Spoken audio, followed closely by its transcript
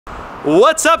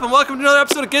What's up and welcome to another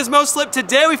episode of GizmoSlip.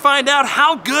 Today we find out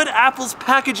how good Apple's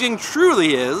packaging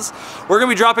truly is. We're going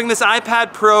to be dropping this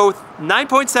iPad Pro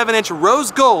 9.7-inch rose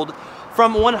gold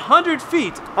from 100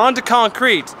 feet onto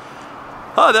concrete.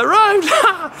 Oh, that rhymed!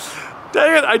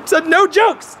 Dang it, I said no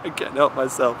jokes! I can't help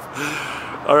myself.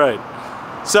 All right,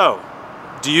 so,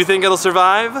 do you think it'll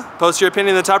survive? Post your opinion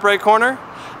in the top right corner.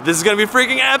 This is going to be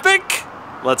freaking epic!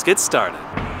 Let's get started.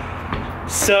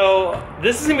 So,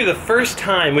 this is gonna be the first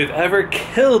time we've ever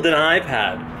killed an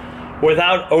iPad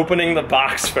without opening the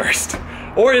box first.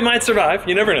 Or it might survive,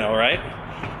 you never know, right?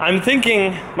 I'm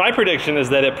thinking, my prediction is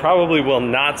that it probably will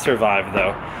not survive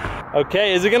though.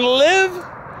 Okay, is it gonna live?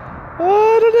 Oh,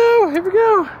 I don't know, here we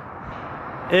go.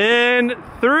 In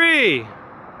 3,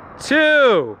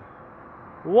 2,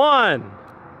 1.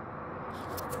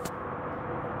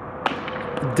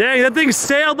 Dang, that thing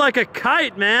sailed like a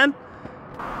kite, man.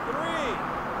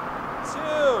 2,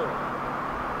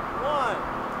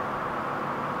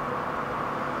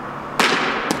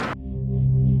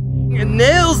 1. It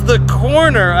nails the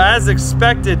corner as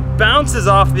expected, bounces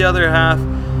off the other half,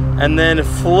 and then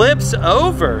flips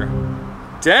over.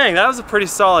 Dang, that was a pretty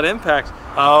solid impact.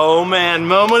 Oh man,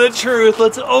 moment of truth.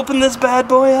 Let's open this bad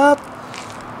boy up.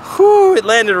 Whew, it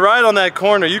landed right on that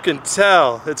corner. You can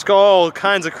tell. It's got all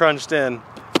kinds of crunched in.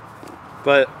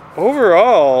 But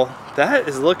overall, that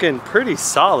is looking pretty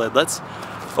solid. Let's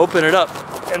open it up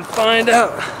and find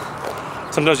out.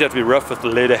 Sometimes you have to be rough with the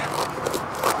lady.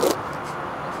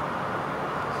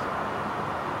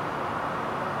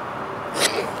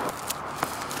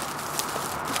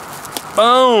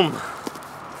 Boom.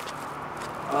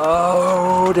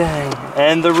 Oh, dang.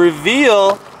 And the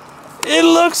reveal, it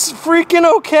looks freaking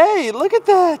okay. Look at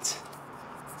that.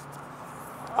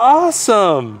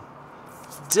 Awesome.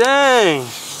 Dang.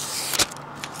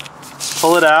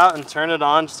 Pull it out and turn it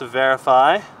on just to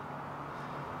verify.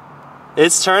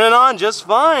 It's turning on just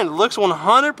fine. It looks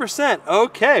 100%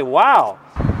 okay. Wow.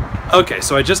 Okay,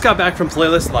 so I just got back from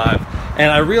Playlist Live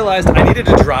and I realized I needed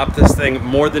to drop this thing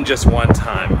more than just one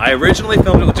time. I originally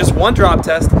filmed it with just one drop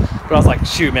test, but I was like,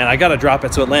 shoot man, I gotta drop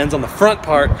it so it lands on the front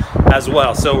part as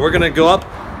well. So we're gonna go up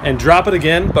and drop it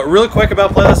again. But real quick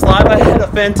about Playlist Live, I had a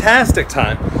fantastic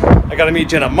time. I got to meet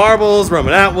Jenna Marbles,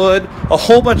 Roman Atwood, a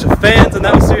whole bunch of fans, and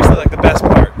that was seriously like the best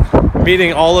part.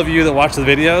 Meeting all of you that watch the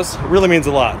videos really means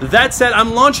a lot. That said,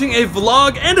 I'm launching a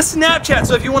vlog and a Snapchat,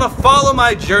 so if you want to follow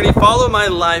my journey, follow my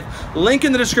life, link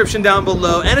in the description down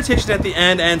below, annotation at the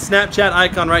end, and Snapchat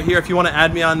icon right here if you want to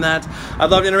add me on that. I'd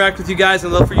love to interact with you guys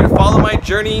and love for you to follow my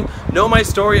journey, know my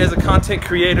story as a content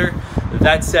creator.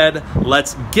 That said,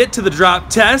 let's get to the drop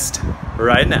test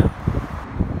right now.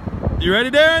 You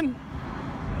ready, Darren?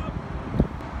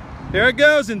 Here it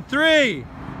goes in 3,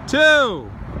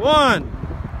 2, 1.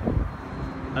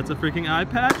 That's a freaking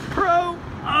iPad Pro.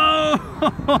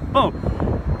 Oh,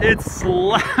 it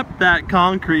slapped that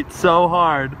concrete so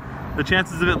hard. The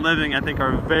chances of it living, I think,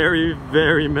 are very,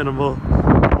 very minimal.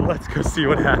 Let's go see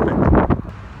what happened.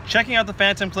 Checking out the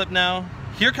phantom clip now.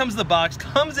 Here comes the box,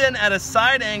 comes in at a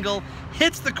side angle,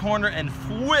 hits the corner, and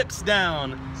flips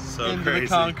down into the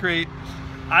concrete.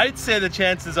 I'd say the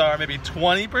chances are maybe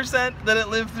 20% that it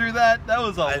lived through that. That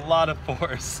was a lot of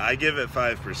force. I give it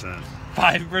 5%.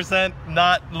 5%?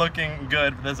 Not looking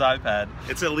good for this iPad.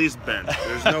 It's at least bent.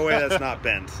 There's no way that's not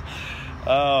bent.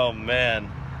 Oh man.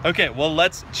 Okay, well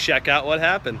let's check out what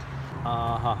happened.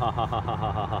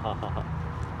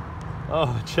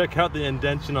 Oh, check out the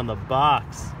indentation on the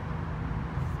box.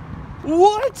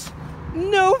 What?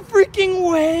 No freaking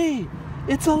way!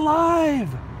 It's alive!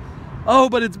 Oh,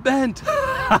 but it's bent.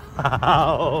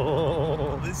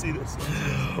 Oh, Let's see this.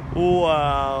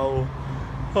 wow.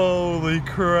 Holy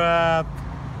crap.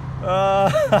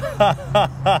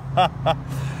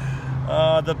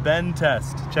 The bend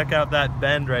test. Check out that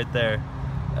bend right there.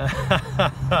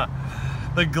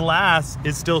 The glass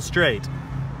is still straight.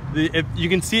 You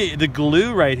can see the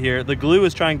glue right here. The glue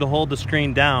is trying to hold the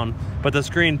screen down, but the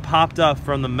screen popped up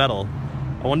from the metal.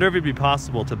 I wonder if it'd be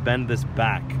possible to bend this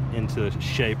back into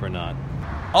shape or not.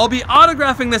 I'll be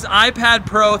autographing this iPad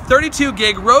Pro 32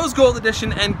 gig rose gold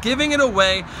edition and giving it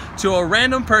away to a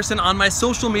random person on my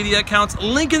social media accounts.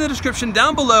 Link in the description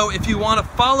down below if you want to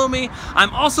follow me.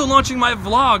 I'm also launching my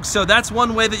vlog, so that's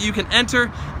one way that you can enter.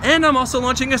 And I'm also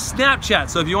launching a Snapchat,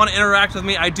 so if you want to interact with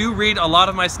me, I do read a lot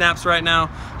of my snaps right now,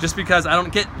 just because I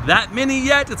don't get that many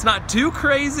yet. It's not too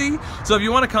crazy. So if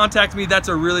you want to contact me, that's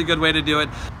a really good way to do it.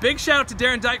 Big shout out to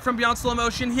Darren Dyke from Beyond Slow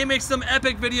Motion. He makes some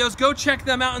epic videos. Go check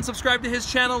them out and subscribe to his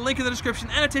channel. Link in the description,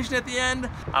 annotation at the end.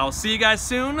 I'll see you guys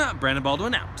soon. Brandon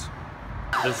Baldwin out.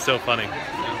 This is so funny.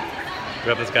 We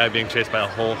have this guy being chased by a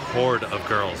whole horde of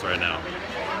girls right now.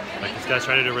 Like this guy's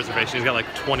trying to do a reservation. He's got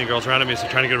like 20 girls around him. He's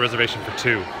trying to get a reservation for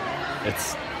 2.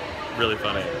 It's really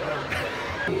funny.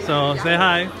 So say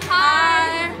hi.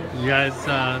 Hi. You guys,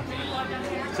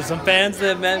 so some fans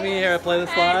that met me here at Play This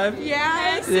Live.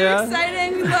 Yeah, it's so Yeah.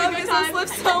 exciting. We love GizmoSlip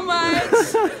so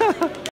much.